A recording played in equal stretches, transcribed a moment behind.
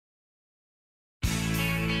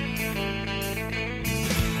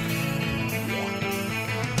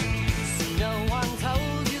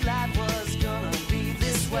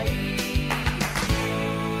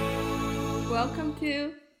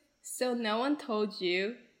to So No One Told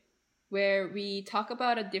You, where we talk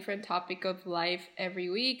about a different topic of life every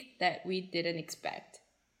week that we didn't expect.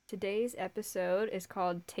 Today's episode is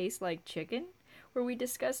called Taste Like Chicken, where we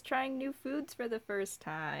discuss trying new foods for the first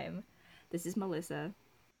time. This is Melissa,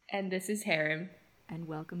 And this is Harem. and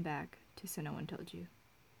welcome back to So No One Told You.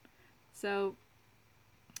 So,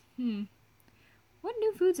 what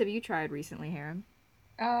new foods have you tried recently, Harem?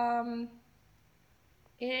 Um,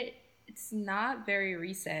 it's not very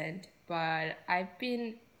recent, but I've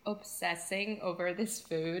been obsessing over this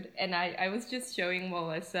food, and I was just showing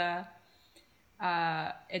Melissa.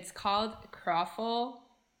 It's called croffle.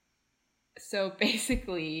 So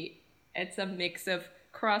basically, it's a mix of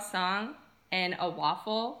croissant and a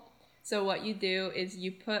waffle. So what you do is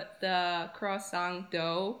you put the croissant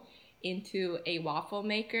dough into a waffle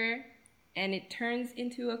maker, and it turns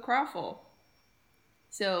into a croffle.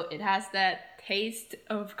 So it has that taste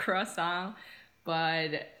of croissant,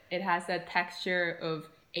 but it has that texture of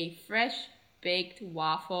a fresh baked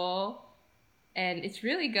waffle, and it's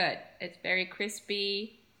really good. It's very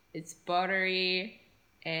crispy, it's buttery,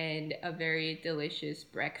 and a very delicious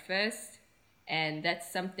breakfast. And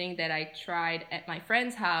that's something that I tried at my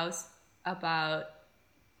friend's house about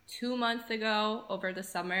 2 months ago over the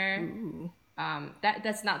summer. Ooh.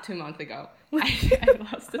 That's not 2 months ago. I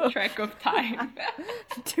lost the track of time.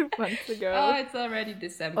 2 months ago. Oh, it's already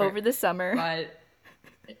December. Over the summer.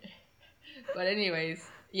 But anyways,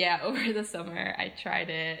 yeah, over the summer I tried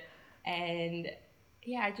it, and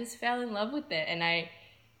yeah, I just fell in love with it, and I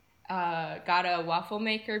got a waffle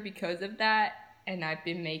maker because of that, and I've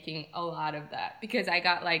been making a lot of that because I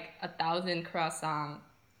got like 1,000 croissant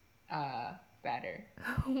batter.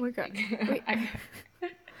 Oh my god. Wait,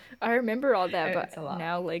 I remember all that, It's a but lot.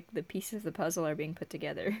 now, like, the pieces of the puzzle are being put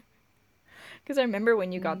together. Because I remember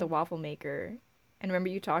when you got the waffle maker, and remember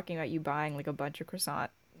you talking about you buying, like, a bunch of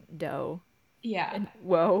croissant dough. Yeah. And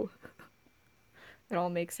whoa. It all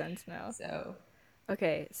makes sense now. So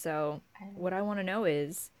Okay, so what I want to know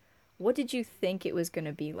is, what did you think it was going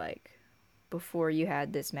to be like before you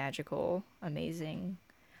had this magical, amazing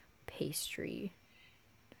pastry?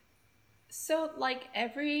 like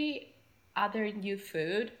every other new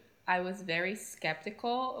food, I was very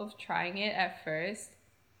skeptical of trying it at first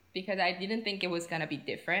because I didn't think it was gonna be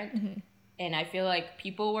different. And I feel like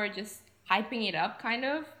people were just hyping it up kind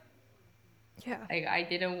of. Yeah. Like I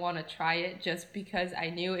didn't want to try it just because I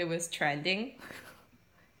knew it was trending,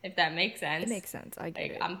 if that makes sense. It makes sense. I get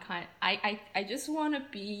Like it. I'm kind I just want to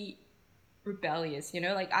be rebellious, you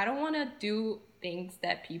know? Like I don't want to do things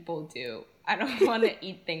that people do. I don't want to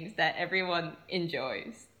eat things that everyone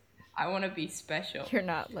enjoys. I want to be special. You're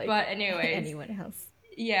not like But anyways, anyone else.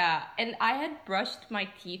 yeah, and I had brushed my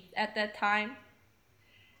teeth at that time.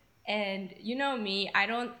 And you know me, I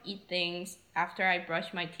don't eat things after I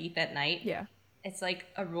brush my teeth at night. Yeah. It's like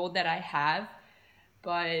a rule that I have,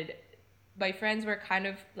 but my friends were kind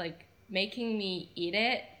of like making me eat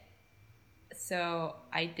it. So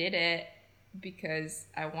I did it because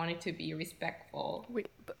I wanted to be respectful. Wait,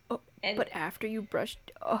 And but after you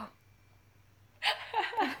brushed, oh,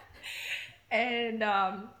 and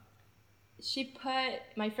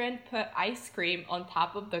my friend put ice cream on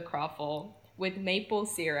top of the croffle with maple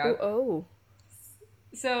syrup. oh.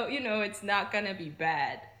 So, you know, it's not gonna be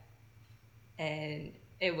bad. And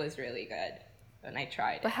it was really good when I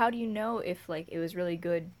tried But it. how do you know if like it was really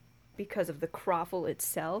good because of the croffle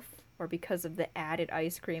itself or because of the added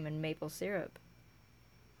ice cream and maple syrup?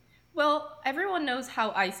 Well, everyone knows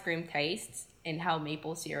how ice cream tastes and how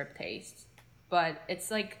maple syrup tastes. But it's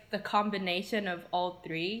like the combination of all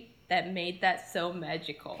three that made that so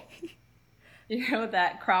magical. You know,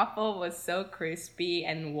 that croffle was so crispy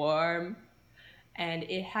and warm. And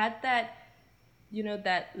it had that, you know,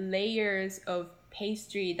 that layers of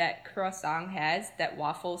pastry that croissant has that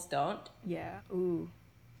waffles don't. Yeah. Ooh.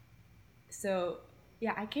 So,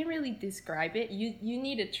 yeah, I can't really describe it. You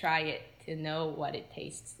need to try it to know what it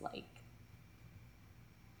tastes like.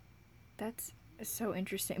 That's so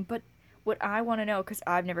interesting. But what I want to know, because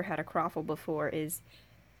I've never had a croffle before, is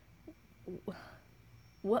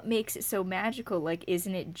what makes it so magical? Like,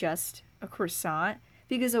 isn't it just a croissant?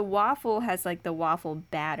 Because a waffle has like the waffle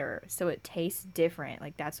batter, so it tastes different.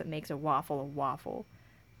 Like that's what makes a waffle.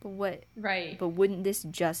 But what? Right. But wouldn't this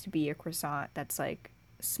just be a croissant that's like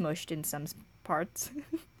smushed in some parts?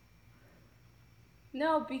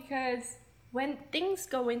 No, because when things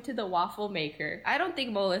go into the waffle maker, I don't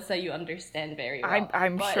think, Melissa, you understand very well.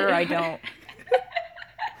 I'm but sure I don't.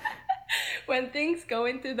 when things go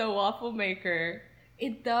into the waffle maker,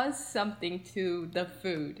 it does something to the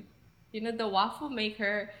food. You know, the waffle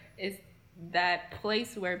maker is that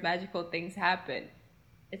place where magical things happen.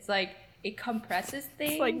 It's like it compresses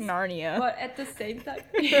It's like things, Narnia. but at the same time,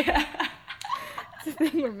 yeah, It's a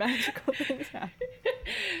thing where magical things happen.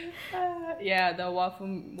 yeah, the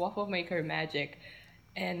waffle maker magic,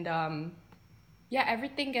 and yeah,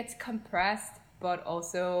 everything gets compressed, but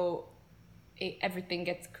also everything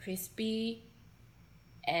gets crispy,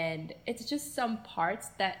 and it's just some parts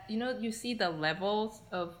that you see the levels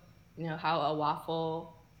of how a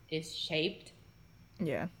waffle is shaped,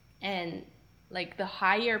 Yeah. and like the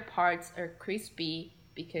higher parts are crispy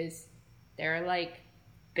because they're like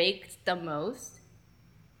baked the most,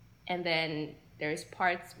 and then there's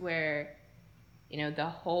parts where the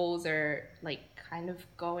holes are like kind of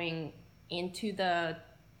going into the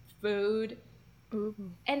food, Ooh.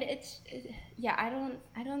 and yeah, I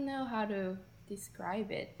don't know how to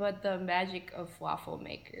describe it, but the magic of waffle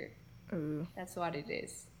maker, Ooh. that's what it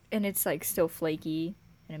is. And it's like still flaky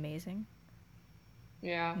and amazing.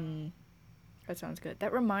 Yeah. That sounds good.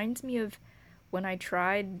 That reminds me of when I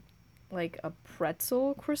tried like a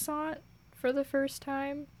pretzel croissant for the first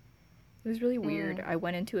time. It was really weird. I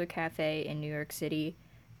went into a cafe in New York City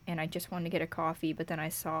and I just wanted to get a coffee, but then I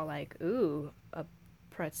saw like, ooh, a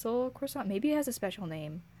pretzel croissant. Maybe it has a special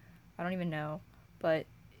name. I don't even know. But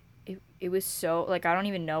it was so like I don't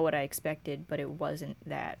even know what I expected, but it wasn't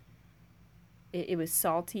that. It was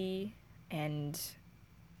salty and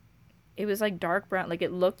it was like dark brown, like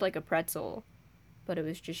it looked like a pretzel, but it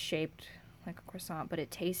was just shaped like a croissant, but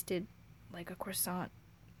it tasted like a croissant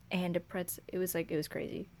and a pretzel. It was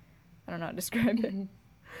crazy. I don't know how to describe it.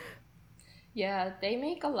 Yeah, they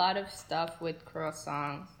make a lot of stuff with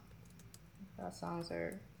croissants. Croissants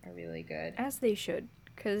are really good. As they should,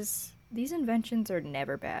 because these inventions are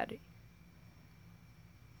never bad.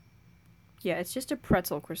 Yeah, it's just a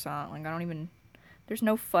pretzel croissant. Like, I don't even. There's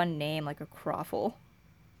no fun name like a croffle.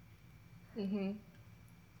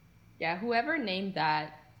 Yeah, whoever named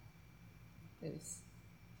that is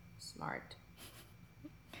smart.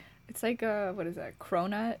 It's like a. What is that?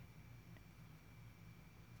 Cronut?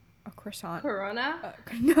 A croissant. Corona?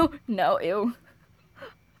 No, ew.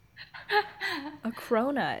 A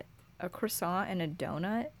cronut. A croissant and a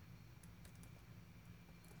donut?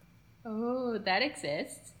 Oh, that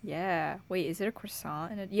exists. Yeah. Wait, is it a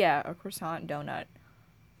croissant and a. Yeah, a croissant donut.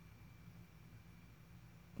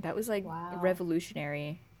 That was like Wow.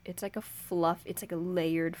 revolutionary. It's like it's like a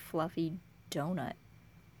layered, fluffy donut.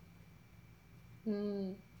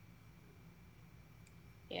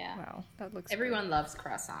 Yeah. Wow, that looks Everyone loves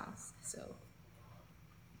croissants, so.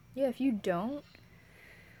 good. Yeah, if you don't,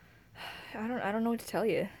 I don't know what to tell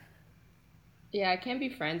you. Yeah, I can't be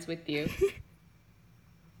friends with you.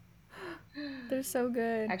 They're so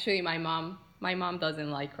good. Actually, my mom doesn't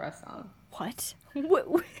like croissant. What?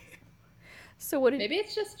 What? So what did Maybe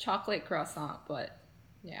it's just chocolate croissant, but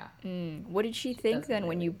yeah. what did she think doesn't then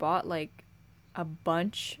when really. you bought like a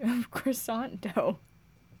bunch of croissant dough?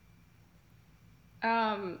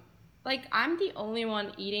 Like I'm the only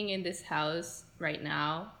one eating in this house right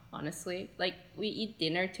now, honestly. Like we eat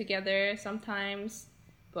dinner together sometimes,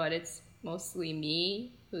 but it's mostly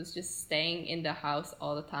me who's just staying in the house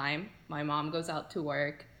all the time. My mom goes out to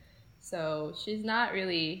work, so she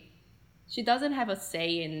doesn't have a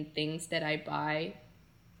say in things that I buy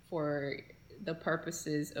for the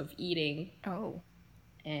purposes of eating. Oh,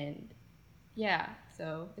 And yeah,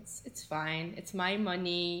 so it's fine. It's my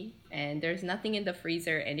money, and there's nothing in the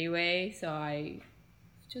freezer anyway, so I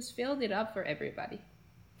just filled it up for everybody.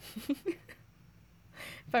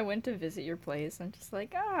 if I went to visit your place, I'm just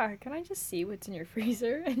like, can I just see what's in your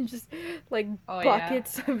freezer? And just like Oh yeah.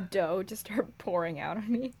 buckets of dough just start pouring out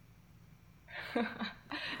on me.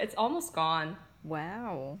 It's almost gone.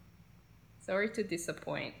 Wow. Sorry to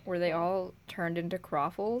disappoint. Were they all turned into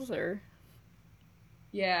croffles or?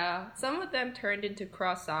 Yeah, some of them turned into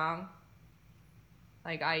croissant.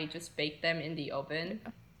 Like I just baked them in the oven,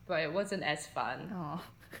 but it wasn't as fun. Oh.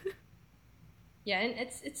 Yeah, and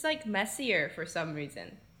it's like messier for some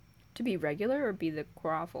reason. To be regular or be the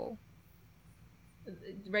croffle?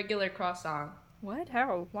 Regular croissant. What?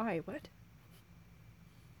 How? Why? What?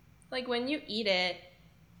 Like when you eat it,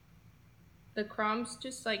 the crumbs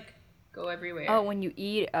just like go everywhere. Oh, when you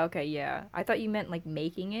eat. Okay, yeah. I thought you meant like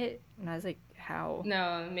making it, and I was like, how?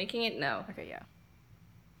 No, making it, no. Okay, yeah.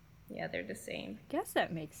 Yeah, they're the same. Guess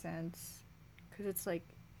that makes sense, because it's like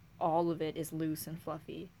all of it is loose and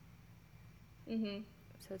fluffy,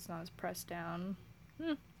 so it's not as pressed down.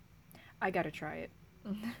 I gotta try it.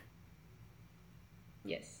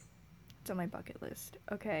 Yes. It's on my bucket list.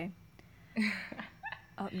 Okay.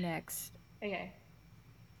 Up next, Okay.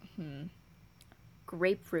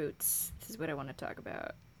 grapefruits. This is what I want to talk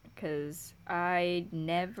about. because I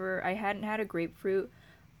hadn't had a grapefruit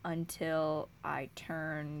until I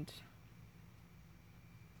turned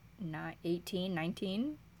 18,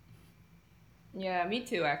 19. Yeah, me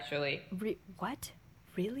too, actually. What?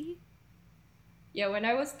 Really? Yeah, when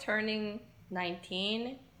I was turning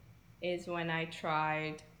 19 is when I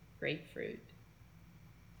tried grapefruit.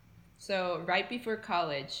 So, right before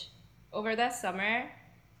college, over that summer,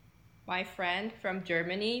 my friend from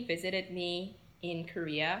Germany visited me in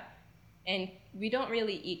Korea, and we don't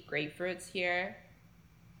really eat grapefruits here.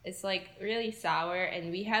 It's like really sour,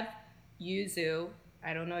 and we have yuzu.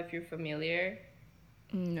 I don't know if you're familiar.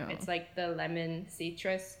 No. It's like the lemon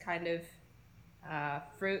citrus kind of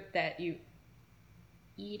fruit that you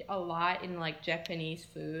eat a lot in like Japanese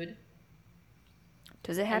food.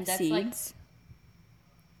 Does it have And that's like, seeds?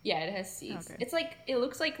 yeah, it has seeds. Okay. It's like, it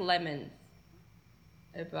looks like lemon,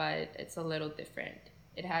 but it's a little different.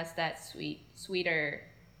 It has that sweeter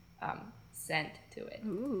scent to it.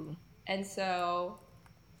 Ooh. And so,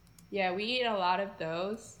 yeah, we eat a lot of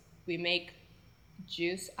those. We make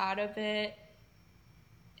juice out of it.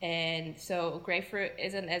 And so grapefruit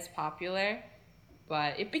isn't as popular,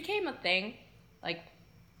 but it became a thing like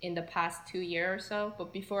in the past 2 years or so.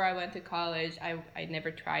 But before I went to college, I never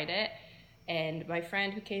tried it. And my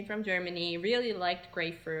friend who came from Germany really liked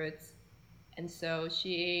grapefruits. And so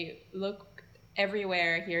she looked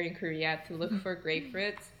everywhere here in Korea to look for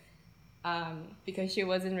grapefruits because she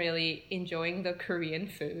wasn't really enjoying the Korean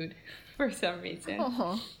food for some reason.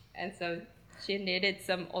 Oh. And so she needed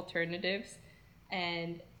some alternatives.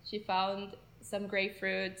 And she found some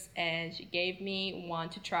grapefruits and she gave me one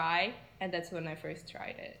to try. And that's when I first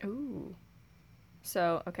tried it. Ooh.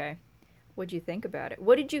 So, okay. What'd you think about it?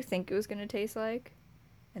 What did you think it was gonna taste like?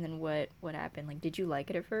 And then what happened? Like, did you like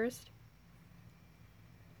it at first?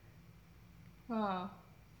 Oh,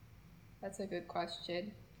 that's a good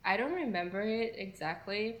question. I don't remember it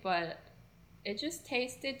exactly, but it just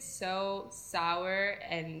tasted so sour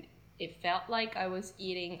and it felt like I was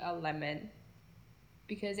eating a lemon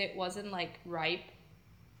because it wasn't like ripe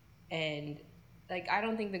and like I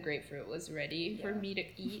don't think the grapefruit was ready for me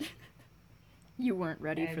to eat. You weren't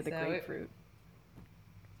ready And for the so grapefruit.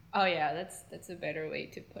 oh yeah, that's a better way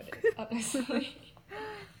to put it, honestly.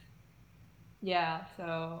 Yeah,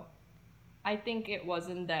 so I think it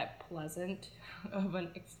wasn't that pleasant of an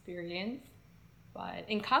experience. But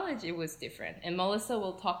in college, it was different. And Melissa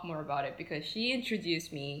will talk more about it because she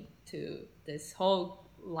introduced me to this whole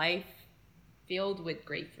life filled with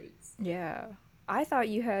grapefruits. Yeah. I thought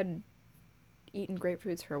you had eaten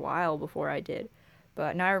grapefruits for a while before I did,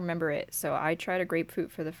 but now I remember it. So I tried a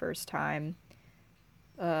grapefruit for the first time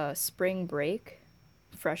spring break,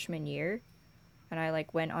 freshman year, and I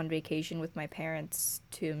like went on vacation with my parents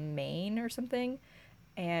to Maine or something,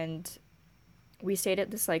 and we stayed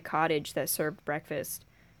at this like cottage that served breakfast,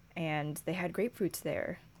 and they had grapefruits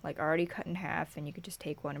there, like already cut in half, and you could just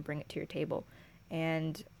take one and bring it to your table.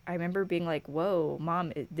 And I remember being like, "Whoa,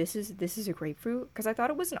 mom, this is a grapefruit?" Because I thought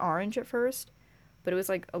it was an orange at first, but it was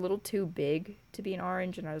like a little too big to be an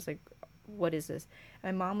orange, and I was like, "What is this?"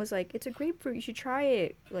 And my mom was like, "It's a grapefruit. You should try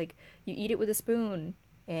it. Like, you eat it with a spoon."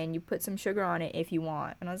 And you put some sugar on it if you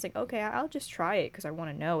want. And I was like, okay, I'll just try it because I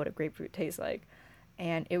want to know what a grapefruit tastes like.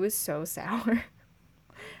 And it was so sour.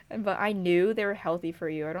 But I knew they were healthy for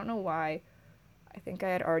you. I don't know why. I think I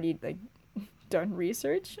had already like done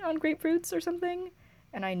research on grapefruits or something,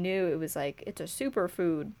 and I knew it was like it's a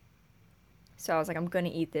superfood. So I was like, I'm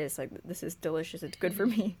gonna eat this. Like this is delicious. It's good for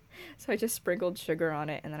me. So I just sprinkled sugar on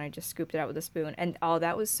it, and then I just scooped it out with a spoon. And oh,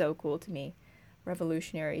 that was so cool to me.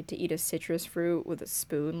 Revolutionary to eat a citrus fruit with a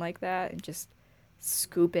spoon like that and just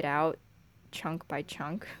scoop it out chunk by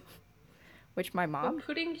chunk. Which my mom. But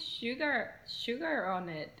putting sugar on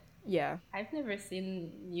it. Yeah. I've never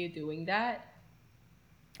seen you doing that.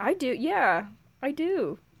 I do. Yeah, I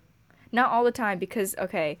do. Not all the time because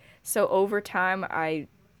okay, so over time I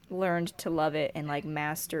learned to love it and like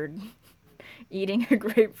mastered eating a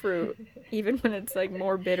grapefruit even when it's like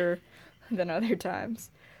more bitter than other times.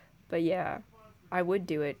 But yeah, I would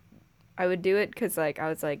do it. I would do it cuz like I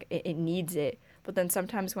was like it needs it. But then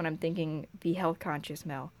sometimes when I'm thinking be health conscious,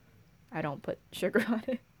 Mel, I don't put sugar on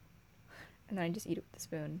it. And then I just eat it with a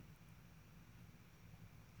spoon.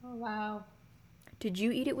 Oh wow. Did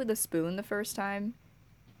you eat it with a spoon the first time?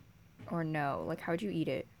 Or no? Like how'd you eat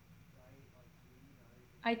it?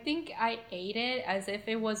 I think I ate it as if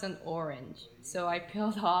it was an orange. So I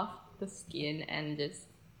peeled off the skin and just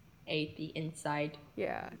ate the inside.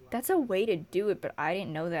 Yeah, that's a way to do it, but I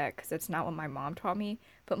didn't know that because that's not what my mom taught me.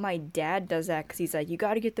 But my dad does that because he's like, you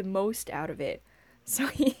got to get the most out of it. So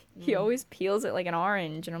he always peels it like an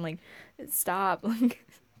orange, and I'm like, stop, like,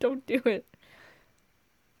 Don't do it.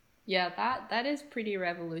 Yeah, that is pretty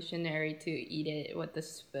revolutionary to eat it with a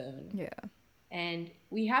spoon. Yeah. And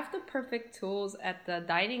we have the perfect tools at the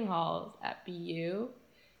dining halls at BU.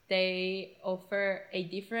 They offer a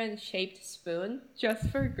different shaped spoon just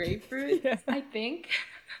for grapefruits, Yeah. I think.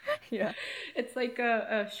 Yeah. It's like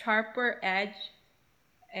a sharper edge,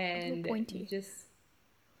 A little and you pointy. just,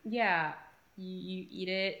 yeah, you eat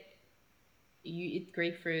it. You eat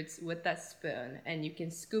grapefruits with that spoon, and you can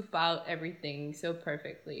scoop out everything so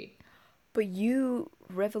perfectly. But you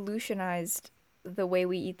revolutionized the way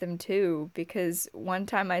we eat them too, because one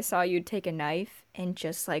time I saw you take a knife and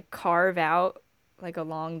just like carve out like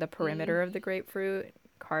along the Mm. perimeter of the grapefruit,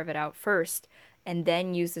 carve it out first, and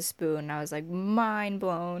then use the spoon. I was like mind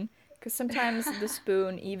blown, because sometimes the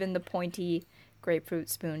spoon, even the pointy grapefruit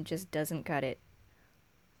spoon, just doesn't cut it.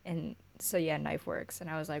 And so yeah, knife works. And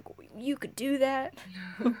I was like, you could do that?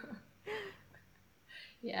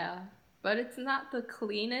 Yeah, but it's not the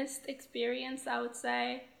cleanest experience, I would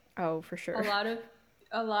say. Oh, for A sure. lot of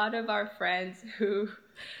a lot of our friends who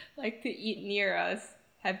like to eat near us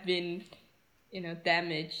have been,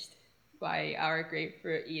 damaged by our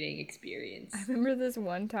grapefruit eating I experience. remember this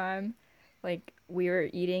one time, like we were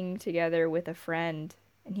eating together with a friend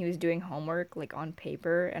and he was doing homework like on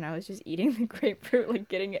paper and I was just eating the grapefruit, like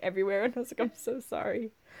getting it everywhere and I was like, I'm so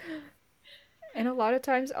sorry. And a lot of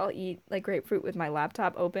times I'll eat like grapefruit with my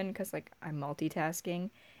laptop open because like I'm multitasking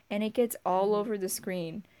and it gets all Mhm. over the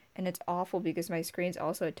screen and it's awful because my screen's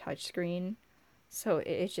also a touch screen. So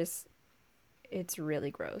it's just it's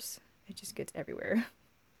really gross. It just gets everywhere.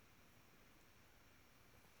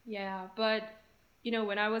 Yeah, but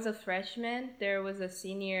when I was a freshman, there was a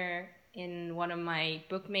senior in one of my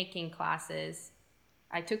bookmaking classes.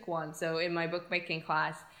 I took one, so in my bookmaking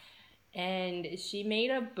class, and she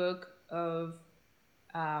made a book of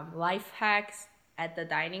life hacks at the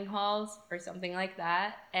dining halls or something like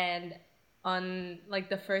that. And on like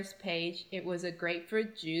the first page, it was a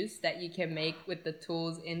grapefruit juice that you can make with the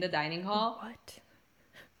tools in the dining hall. What?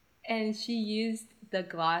 And she used the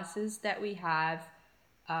glasses that we have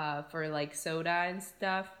for like soda and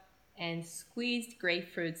stuff and squeezed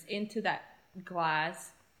grapefruits into that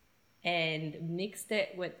glass and mixed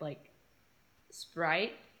it with like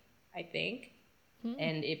Sprite, I think, Hmm.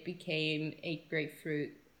 and it became a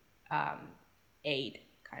grapefruit um, aid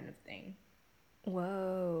kind of thing.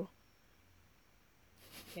 Whoa.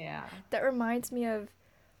 Yeah. That reminds me of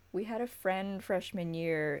we had a friend freshman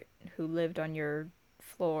year who lived on your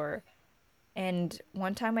floor, and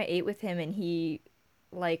one time I ate with him and he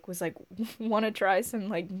like was like want to try some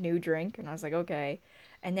like new drink and I was like okay.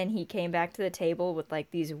 And then he came back to the table with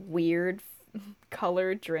like these weird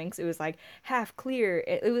colored drinks. It was like half clear.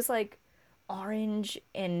 It was like orange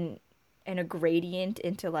and a gradient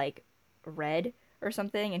into like red or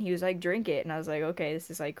something and he was like drink it and I was like okay, this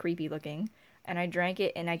is like creepy looking. And I drank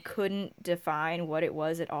it and I couldn't define what it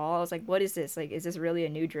was at all. I was like, what is this? Like, is this really a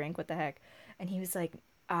new drink? What the heck? And he was like,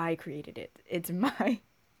 I created it. It's my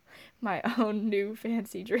own new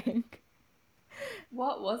fancy drink.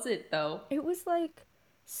 What was it though? It was like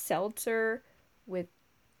seltzer with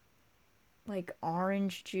like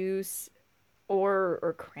orange juice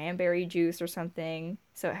or cranberry juice or something.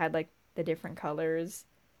 So it had like the different colors.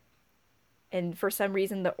 And for some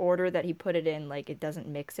reason the order that he put it in like it doesn't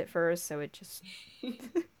mix at first, so it just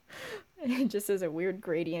it just is a weird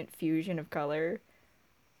gradient fusion of color.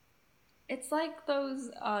 It's like those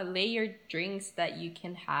layered drinks that you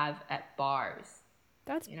can have at bars,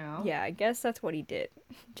 That's you know? yeah, I guess that's what he did.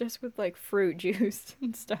 Just with like fruit juice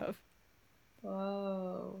and stuff.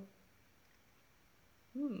 Whoa.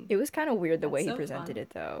 Hmm. It was kind of weird the way That's he so presented fun.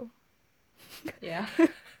 it though. Yeah.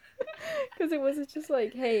 Because it wasn't just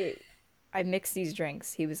like, hey, I mix these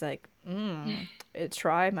drinks. He was like,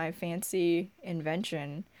 try my fancy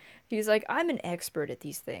invention. He's like, I'm an expert at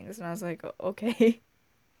these things. And I was like, okay.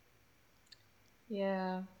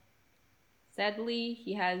 Yeah. Sadly,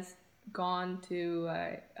 he has gone to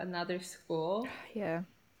another school. Yeah,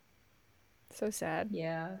 so sad.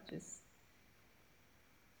 Yeah, just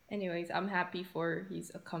anyways, I'm happy for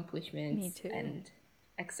his Me accomplishments too. and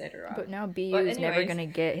etc. But now But BU's never anyways, gonna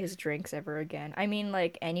get his drinks ever again. I mean,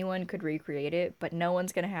 like, anyone could recreate it, but no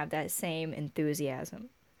one's gonna have that same enthusiasm.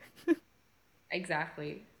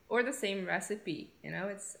 exactly. Or the same recipe,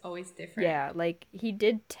 it's always different. Yeah, like, he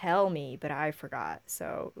did tell me, but I forgot.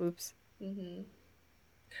 So, oops. Hmm.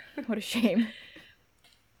 What a shame.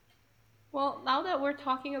 Well, now that we're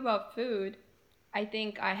talking about food, I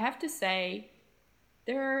think I have to say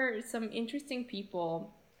there are some interesting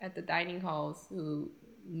people at the dining halls who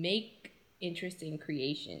make interesting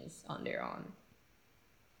creations on their own.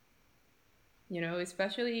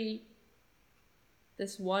 especially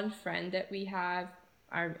this one friend that we have,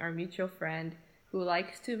 our mutual friend, who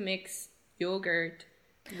likes to mix yogurt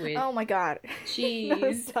with Oh my god. No,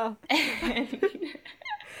 cheese stop. and,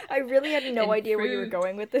 I really had no and idea where you were fruit.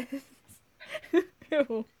 going with this.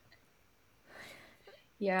 Ew.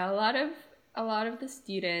 Yeah, a lot of the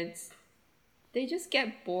students, they just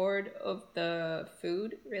get bored of the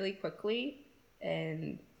food really quickly,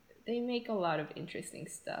 and they make a lot of interesting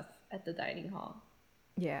stuff at the dining hall.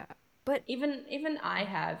 Yeah. But Even I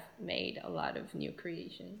have made a lot of new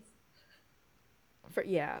creations.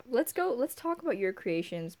 let's talk about your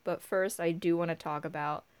creations, but first I do want to talk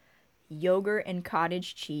about yogurt and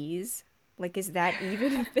cottage cheese. Like, is that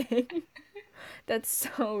even a thing? That's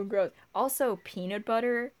so gross. Also, peanut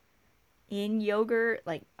butter in yogurt,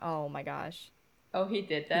 like, oh my gosh. Oh, he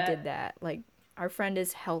did He did that? that. Like, our friend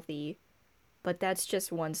is healthy, but that's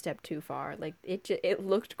just one step too far. Like, it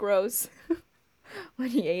looked gross when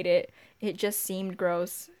he ate it. It just seemed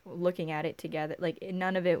gross looking at it together. Like,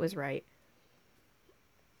 none of it was right.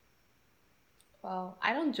 Well,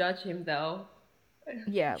 I don't judge him though.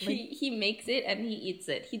 Yeah, like, He makes it and he eats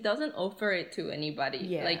it. He doesn't offer it to anybody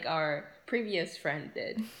yeah. like our previous friend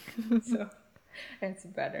did. So it's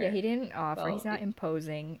Yeah, better. he didn't offer. He's Well, not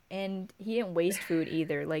imposing, and he didn't waste food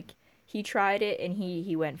either. Like, he tried it and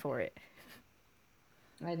he went for it.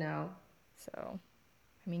 I know. So,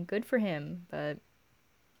 I mean, good for him, but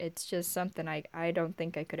it's just something I don't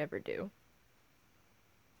think I could ever do.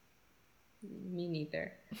 Me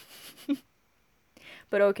neither.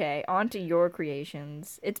 But okay, on to your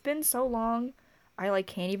creations. It's been so long, I like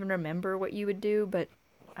can't even remember what you would do, but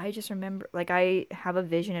I just remember like I have a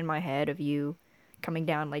vision in my head of you coming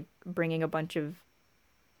down like bringing a bunch of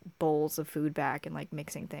bowls of food back and like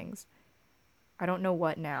mixing things. I don't know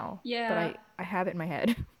what now, but Yeah, I have it in my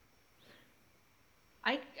head.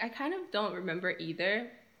 I kind of don't remember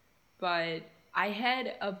either, but I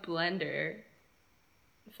had a blender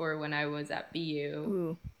for when I was at BU,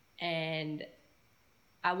 Ooh. and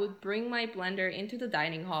I would bring my blender into the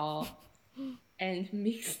dining hall and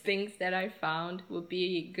mix things that I found would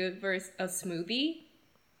be good for a smoothie.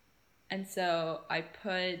 And so I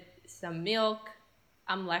put some milk.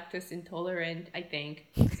 I'm lactose intolerant, I think.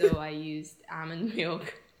 So I used almond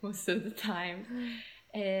milk most of the time.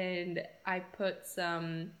 And I put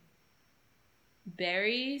some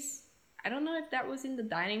berries. I don't know if that was in the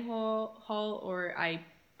dining hall or I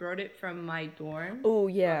brought it from my dorm. Oh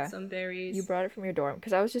Brought yeah. some You berries. brought it from your dorm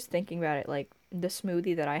because I was just thinking about it like the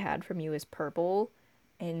smoothie that I had from you is purple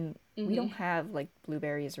and we don't Hmm. have like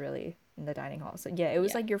blueberries really in the dining hall. So yeah, it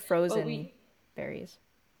was Yeah. like your But frozen berries.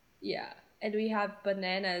 yeah. And we have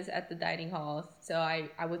bananas at the dining hall. So I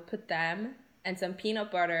would put them and some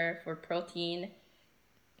peanut butter for protein.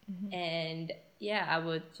 And yeah, I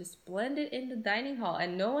would just blend it in the dining hall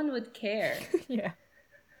and no one would care. Yeah.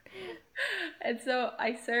 And so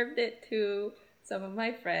I served it to some of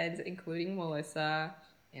my friends, including Melissa,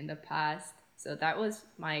 in the past. So that was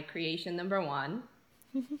my creation number one.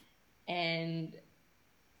 And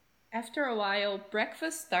after a while,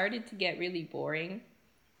 breakfast started to get really boring.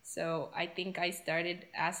 So I think I started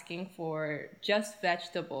asking for just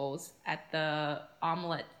vegetables at the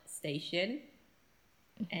omelet station.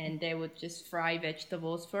 And they would just fry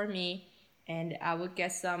vegetables for me. And I would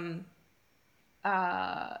get some,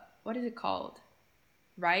 what is it called?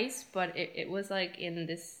 Rice, but it was like in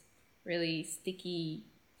this really sticky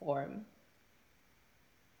form.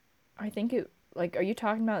 I think it like are you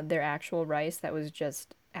talking about their actual rice that was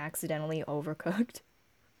just accidentally overcooked?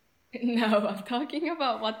 No, I'm talking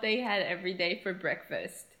about what they had every day for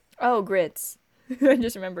breakfast. Oh, grits. I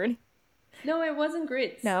just remembered. No, it wasn't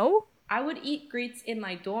grits. No? I would eat grits in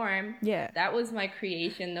my dorm. Yeah. That was my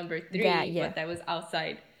creation number That, three, yeah. but that was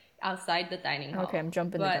outside the dining Okay, I'm hall.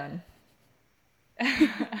 jumping the gun.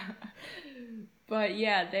 But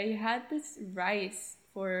yeah, they had this rice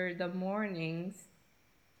for the mornings.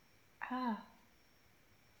 Ah,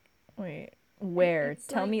 Wait, where? it's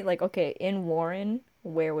Tell me like, like okay, in Warren,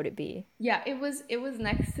 where would it be? yeah, it was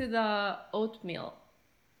next to the oatmeal.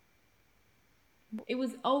 It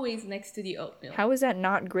was always next to the oatmeal. How is that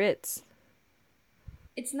not grits?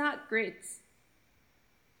 It's not grits.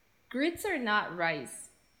 Grits are not rice.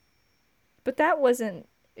 But that wasn't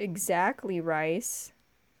exactly rice.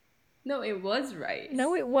 No, it was rice.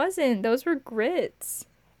 No, it wasn't. Those were grits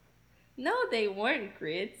No, they weren't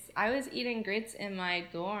grits. I was eating grits in my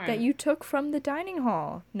dorm. that you took from the dining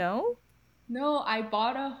hall. No? No, I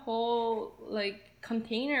bought a whole like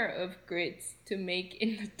container of grits to make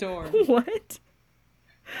in the dorm. What?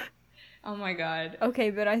 Oh my god.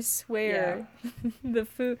 Okay, but I swear the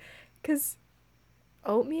food cuz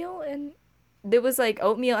oatmeal and There was like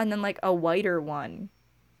oatmeal and then like a whiter one.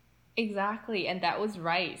 Exactly, and that was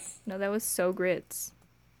rice. No, that was so grits.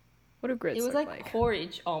 What do It grits was look like like?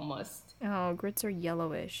 porridge almost. Oh, grits are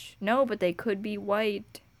yellowish. No, but they could be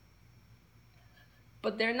white.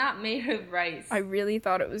 But they're not made of I rice. really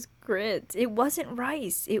thought it was grits. It wasn't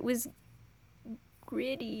rice. It was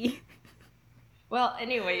gritty. Well,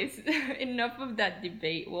 anyways, enough of that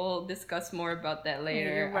debate. We'll discuss more about that Yeah,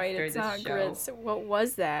 you're later right. after It's this not show. grits. What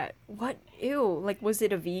was that? What? Ew. Like, was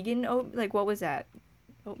it a vegan oat? Like, what was that?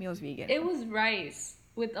 Oatmeal's vegan. It was rice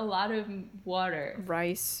with a lot of water.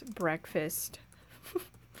 Rice breakfast.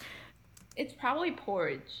 It's probably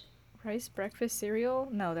porridge. Rice breakfast cereal?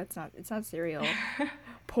 No, that's not. It's not cereal.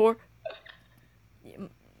 Por.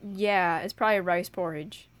 Yeah, it's probably rice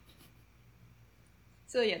porridge.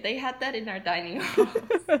 So yeah, they had that in our dining hall.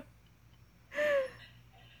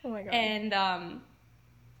 Oh my god. And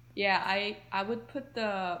yeah, I would put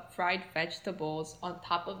the fried vegetables on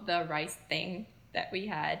top of the rice thing that we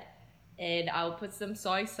had, and I would put some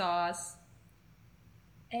soy sauce.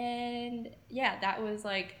 And yeah, that was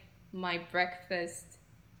like my breakfast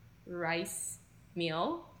rice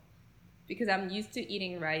meal because I'm used to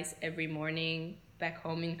eating rice every morning back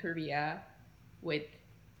home in Korea with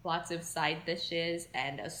lots of side dishes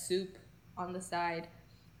and a soup on the side.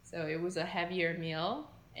 So it was a heavier meal,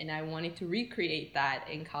 and I wanted to recreate that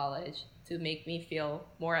in college to make me feel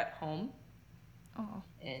more at home. Oh,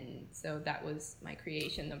 And so that was my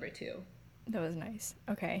creation number 2. that was nice.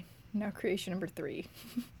 Okay, now creation number 3.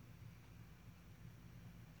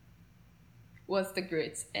 Was the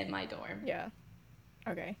grits at my dorm. Yeah.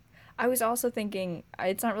 Okay. I was also thinking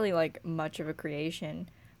it's not really like much of a creation,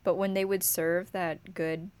 but when they would serve that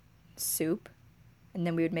good soup, and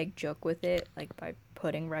then we would make juk with it, like by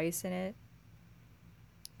putting rice in it,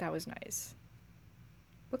 that was nice.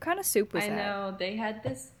 What kind of soup was I that? know they had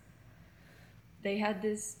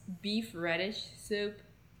this beef radish soup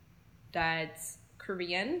that's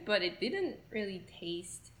Korean, but it didn't really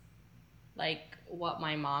taste like what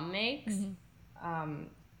my mom makes.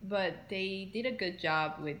 But they did a good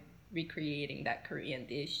job with recreating that Korean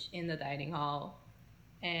dish in the dining hall.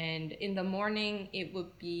 And in the morning, it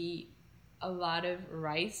would be a lot of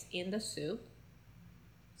rice in the soup.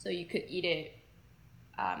 So you could eat it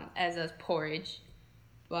as a porridge.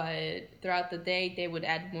 But throughout the day, they would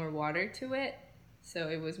add more water to it. So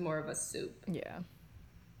it was more of a soup. Yeah,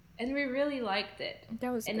 And we really liked it.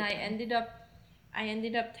 that was. A And good I time.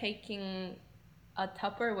 ended up taking a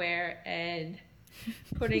Tupperware and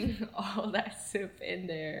putting all that soup in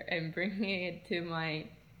there and bringing it to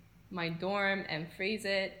my dorm and freeze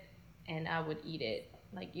it, and I would eat it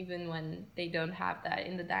like even when they don't have that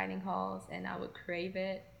in the dining halls, and I would crave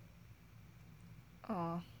it.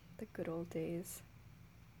 Oh, the good old days.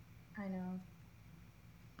 I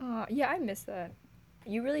know. Yeah, I miss that.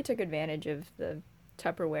 You really took advantage of the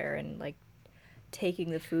Tupperware and like taking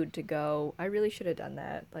the food to go. I really should have done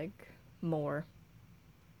that like more.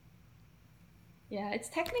 Yeah, it's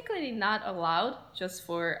technically not allowed just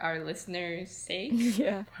for our listeners' sake,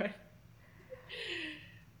 Yeah. but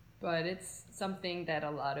but it's something that a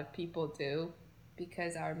lot of people do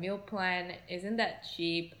because our meal plan isn't that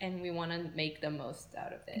cheap and we want to make the most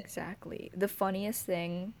out of it. Exactly. The funniest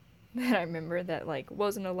thing that I remember that like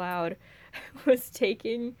wasn't allowed was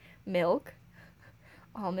taking milk,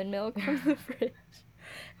 almond milk from the fridge.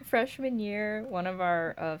 Freshman year, one of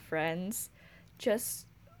our friends just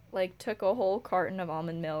like took a whole carton of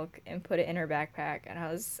almond milk and put it in her backpack, and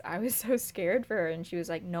I was so scared for her, and she was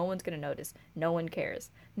like, no one's gonna notice, no one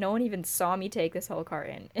cares, no one even saw me take this whole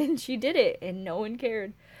carton, and she did it and no one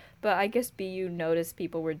cared. But I guess BU noticed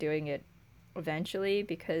people were doing it eventually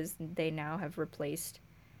because they now have replaced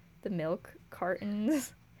the milk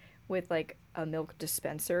cartons with like a milk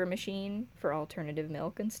dispenser machine for alternative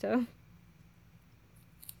milk and stuff.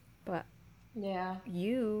 But Yeah.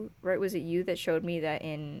 you, right, was it you that showed me that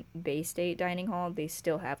in Bay State Dining Hall they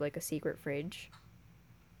still have like a secret fridge?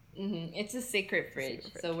 It's a secret fridge,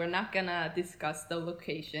 Secret so we're not gonna discuss the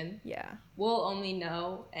location. Yeah. We'll only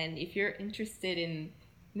know, and if you're interested in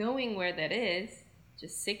knowing where that is,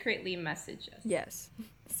 just secretly message us. Yes.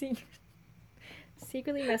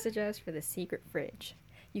 Secretly message us for the secret fridge.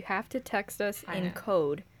 You have to text us I in know.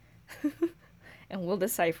 code and we'll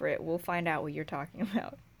decipher it. We'll find out what you're talking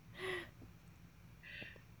about.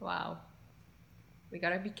 Wow. We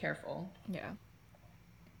gotta be careful. Yeah.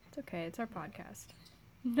 It's okay. It's our podcast.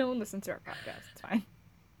 No one listens to our podcast. It's fine.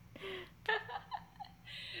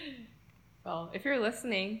 Well, if you're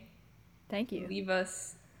listening, Thank you. leave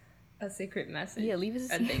us a secret message. Yeah, leave us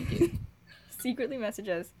a and thank you. secretly message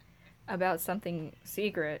us about something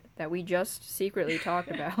secret that we just secretly talked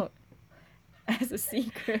about. as a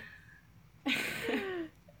secret.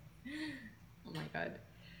 Oh my god.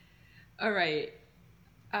 All right.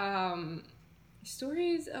 Um,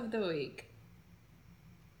 stories of the week.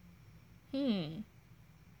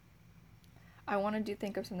 I wanted to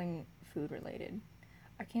think of something food related.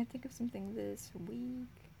 I can't think of something this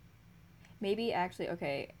week. Maybe actually,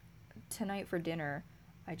 okay, tonight for dinner,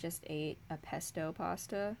 I just ate a pesto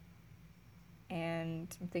pasta.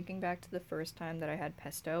 And I'm thinking back to the first time that I had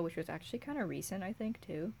pesto, which was actually kind of recent, I think,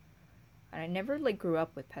 too. And I never, like, grew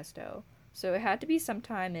up with pesto. So it had to be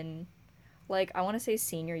sometime in, like, I want to say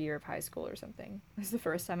senior year of high school or something. It was the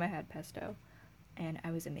first time I had pesto. And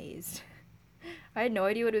I was amazed. I had no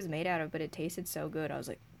idea what it was made out of, but it tasted so good. I was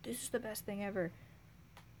like, this is the best thing ever.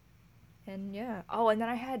 And yeah. Oh, and then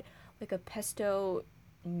I had like a pesto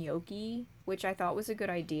gnocchi, which I thought was a good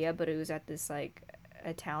idea, but it was at this like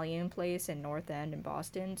Italian place in North End in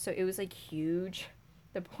Boston. So it was like huge,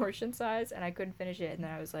 the portion size, and I couldn't finish it. And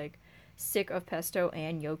then I was like sick of pesto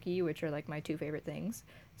and gnocchi, which are like my two favorite things.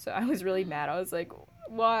 So I was really mad. I was like,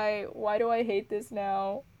 why? Why do I hate this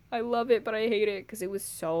now? I love it, but I hate it because it was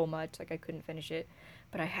so much. Like I couldn't finish it,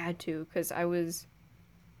 but I had to because I was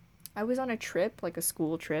on a trip, like a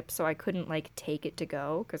school trip, so I couldn't like take it to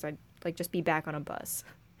go because I'd like just be back on a bus.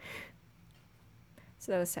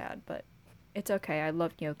 So that was sad, but it's okay. I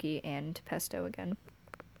love gnocchi and pesto again.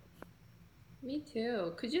 Me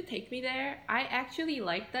too. Could you take me there? I actually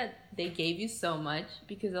like that they gave you so much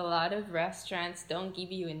because a lot of restaurants don't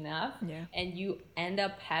give you enough, Yeah. and you end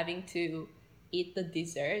up having to eat the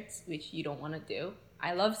desserts, which you don't want to do.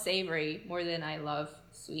 I love savory more than I love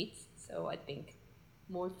sweets, so I think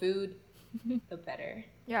more food, the better.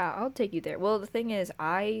 Yeah, I'll take you there. Well, the thing is,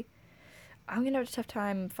 I'm gonna have a tough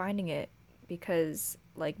time finding it because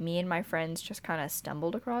like me and my friends just kind of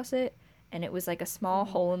stumbled across it, and it was like a small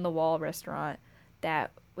Mm-hmm. hole in the wall restaurant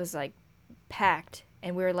that was like packed,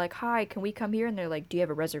 and we were like, "Hi, can we come here?" And they're like, "Do you have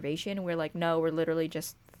a reservation?" And we're like, "No, we're literally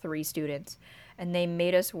just three students," and they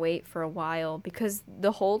made us wait for a while because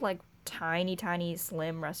the whole like tiny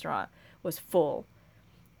slim restaurant was full,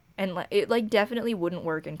 and like it like definitely wouldn't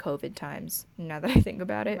work in COVID times. Now that I think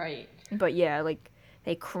about it, Right. but yeah, like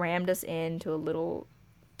they crammed us into a little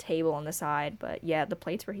table on the side. But yeah, the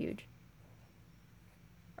plates were huge.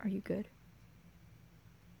 Are you good?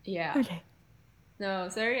 Yeah. Okay. No,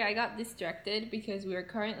 sorry, I got distracted because we are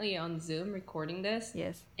currently on Zoom recording this,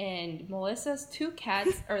 Yes. and Melissa's two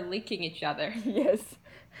cats are licking each other. Yes.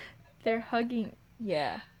 They're hugging.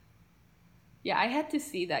 Yeah. Yeah, I had to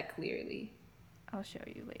see that clearly. I'll show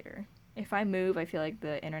you later. If I move, I feel like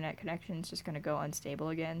the internet connection's just gonna go unstable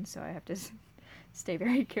again, so I have to stay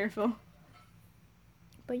very careful.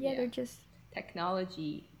 But yeah, Yeah. they're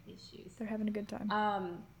Technology issues. they're having a good time.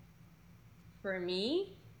 For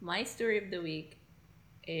me, my story of the week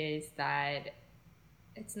is that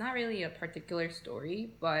it's not really a particular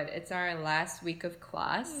story, but it's our last week of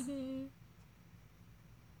class.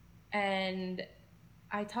 And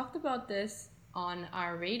I talked about this on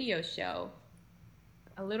our radio show.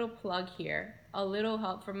 A little plug here. A little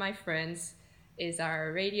help from my friends is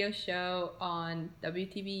our radio show on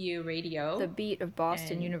WTBU radio. The Beat of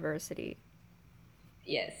Boston And University.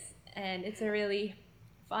 yes, and it's a really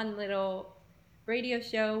fun little radio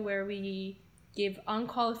show where we give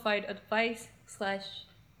unqualified advice slash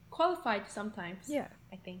qualified sometimes. Yeah.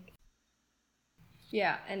 I think.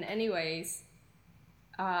 Yeah, and anyways,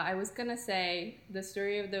 I was gonna say the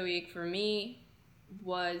story of the week for me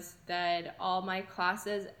was that all my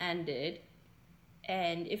classes ended,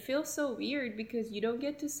 and it feels so weird because you don't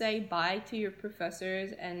get to say bye to your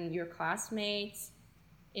professors and your classmates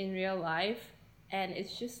in real life, and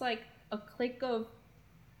it's just like a click of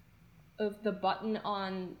the button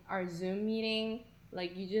on our Zoom meeting.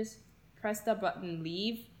 Like you just press the button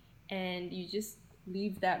leave, and you just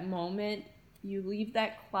leave that moment, you leave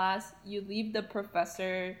that class, you leave the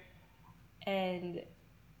professor, and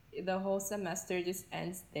the whole semester just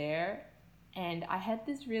ends there. And I had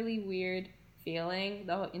this really weird feeling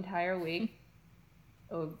the whole entire week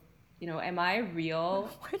of, am I real?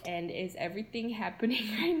 What? And is everything happening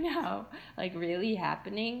right now like really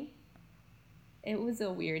happening? It was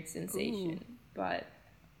a weird sensation, but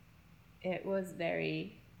it was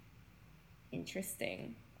very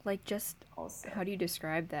interesting Like, just also. how do you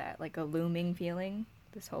describe that? Like a looming feeling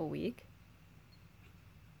this whole week?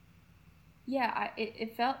 Yeah,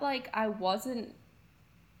 it felt like I wasn't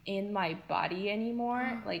in my body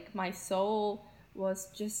anymore. Like my soul was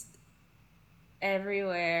just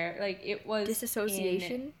everywhere. Like it was in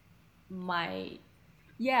Disassociation? my,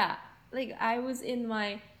 yeah, like I was in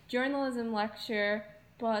my journalism lecture,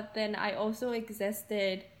 but then I also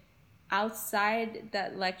existed outside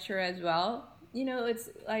that lecture as well. it's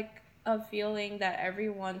like a feeling that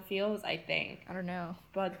everyone feels, I think. I don't know.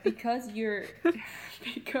 But because you're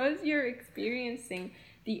because you're experiencing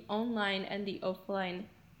the online and the offline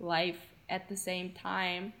life at the same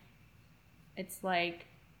time, it's like,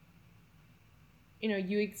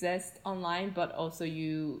 you exist online, but also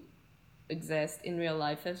you exist in real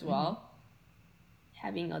life as well,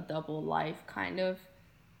 having a double life kind of.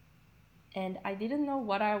 And I didn't know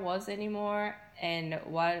what I was anymore, and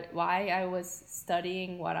why I was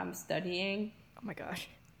studying what I'm studying. Oh my gosh.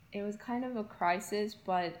 It was kind of a crisis,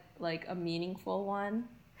 but like a meaningful one.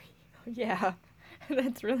 Yeah,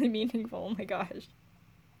 that's really meaningful. Oh my gosh.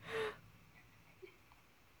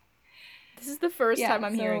 This is the first Yeah, time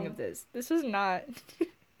I'm hearing so of this. This is not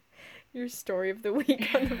your story of the week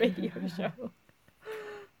on the radio show.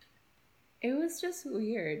 it was just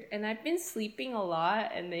weird. And I've been sleeping a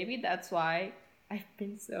lot, and maybe that's why I've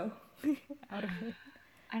been so, Out of it.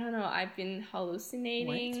 I don't know, I've been What?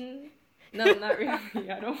 hallucinating. No, not really.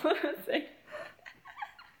 I don't want to say.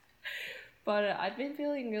 But I've been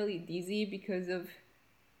feeling really dizzy because of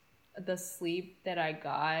the sleep that I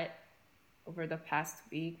got over the past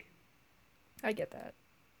week. I get that.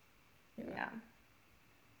 Yeah.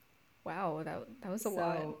 Wow, that was a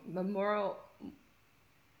lot. So the moral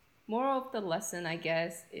of the lesson, I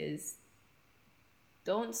guess, is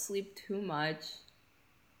don't sleep too much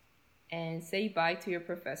and say bye to your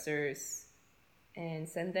professors and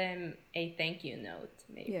send them a thank you note,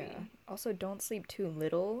 maybe. Yeah. Also, don't sleep too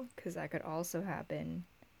little, because that could also happen.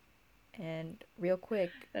 And real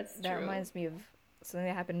quick, That's that true. reminds me of something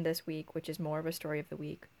that happened this week, which is more of a story of the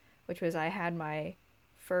week, which was I had my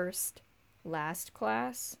first last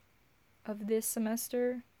class of this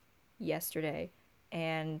semester yesterday,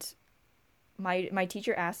 and my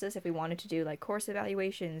teacher asked us if we wanted to do like course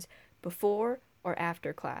evaluations before or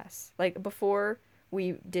after class. Like before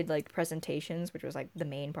we did like presentations, which was like the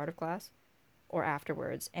main part of class, or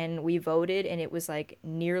afterwards. And we voted and it was like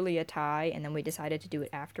nearly a tie, and then we decided to do it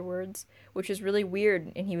afterwards, which is really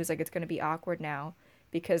weird. And he was like, it's going to be awkward now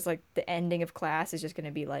because like the ending of class is just going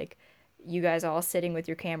to be like you guys all sitting with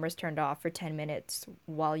your cameras turned off for 10 minutes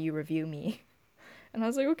while you review me. And I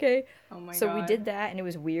was like, okay. Oh my So we god. did that and it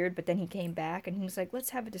was weird, but then he came back and he was like,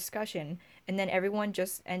 let's have a discussion. And then everyone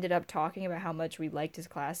just ended up talking about how much we liked his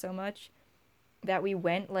class so much that we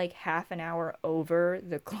went like half an hour over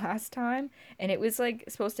the class time, and it was like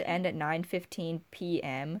supposed to end at 9:15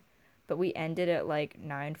 p.m., but we ended at like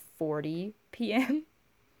 9:40 p.m.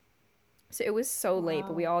 So it was so late,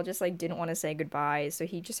 but we Wow. all just like didn't want to say goodbye, so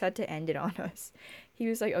he just had to end it on us. He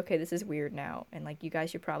was like, "Okay, this is weird now, and like you guys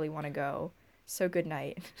should probably want to go. So good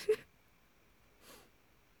night."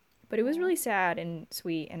 But it was Aw. really sad and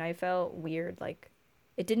sweet, and I felt weird, like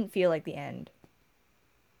it didn't feel like the end.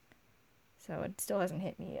 So it still hasn't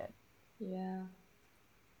hit me yet. Yeah.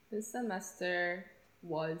 This semester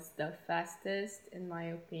was the fastest, in my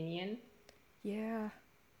opinion. Yeah,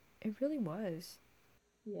 it really was.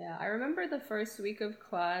 Yeah, I remember the first week of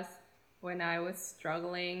class when I was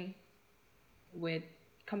struggling with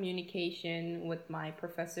communication with my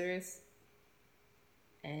professors,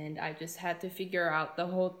 and I just had to figure out the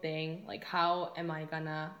whole thing, like how am I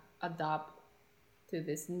gonna adapt to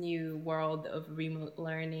this new world of remote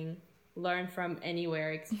learning, learn from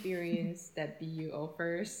anywhere experience that BU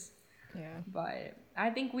offers. Yeah. But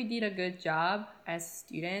I think we did a good job as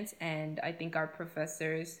students, and I think our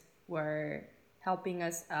professors were helping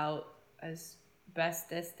us out as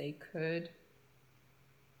best as they could.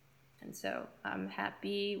 And so I'm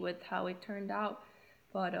happy with how it turned out.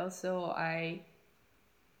 But also, I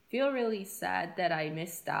feel really sad that I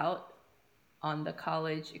missed out on the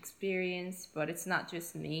college experience, but it's not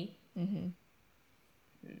just me. Mm-hmm.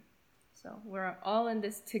 So we're all in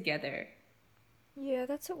this together. Yeah,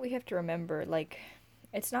 that's what we have to remember. Like,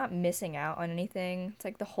 it's not missing out on anything. It's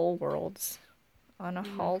like the whole world's on a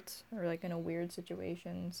halt or like in a weird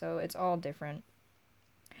situation. So it's all different.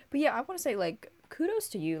 But yeah, I want to say like kudos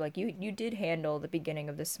to you. Like you did handle the beginning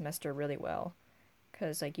of this semester really well,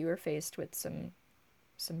 cuz like you were faced with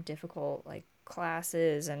some difficult like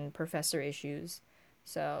classes and professor issues.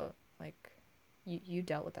 So, like you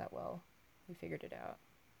dealt with that well. You figured it out.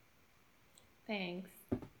 Thanks.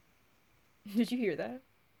 Did you hear that?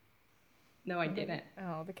 No, I didn't.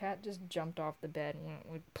 Oh, the cat just jumped off the bed and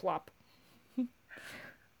went plop.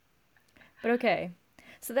 But okay.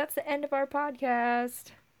 So that's the end of our podcast.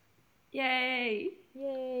 Yay!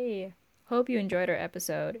 Yay. Hope you enjoyed our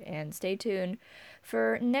episode and stay tuned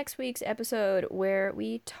for next week's episode where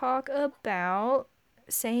we talk about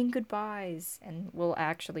saying goodbyes, and we'll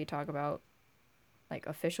actually talk about like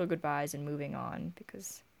official goodbyes and moving on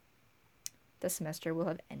because the semester will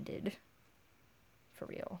have ended. for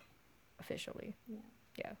real, officially.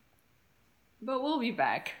 Yeah. But we'll be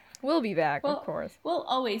back. We'll be back, of course. We'll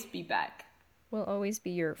always be back. We'll always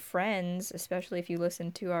be your friends, especially if you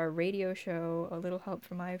listen to our radio show, A Little Help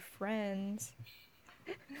from My Friends.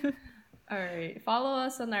 All right. Follow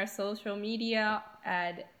us on our social media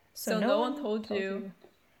at So No One Told You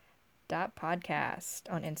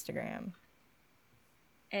 .podcast on Instagram.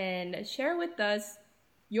 And share with us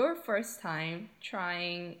your first time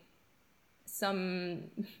trying some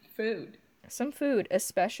food. Some food,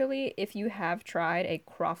 especially if you have tried a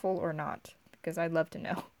croffle or not, because I'd love to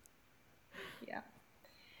know. Yeah.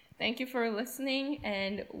 Thank you for listening,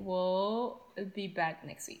 and we'll be back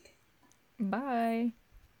next week. Bye.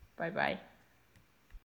 Bye-bye.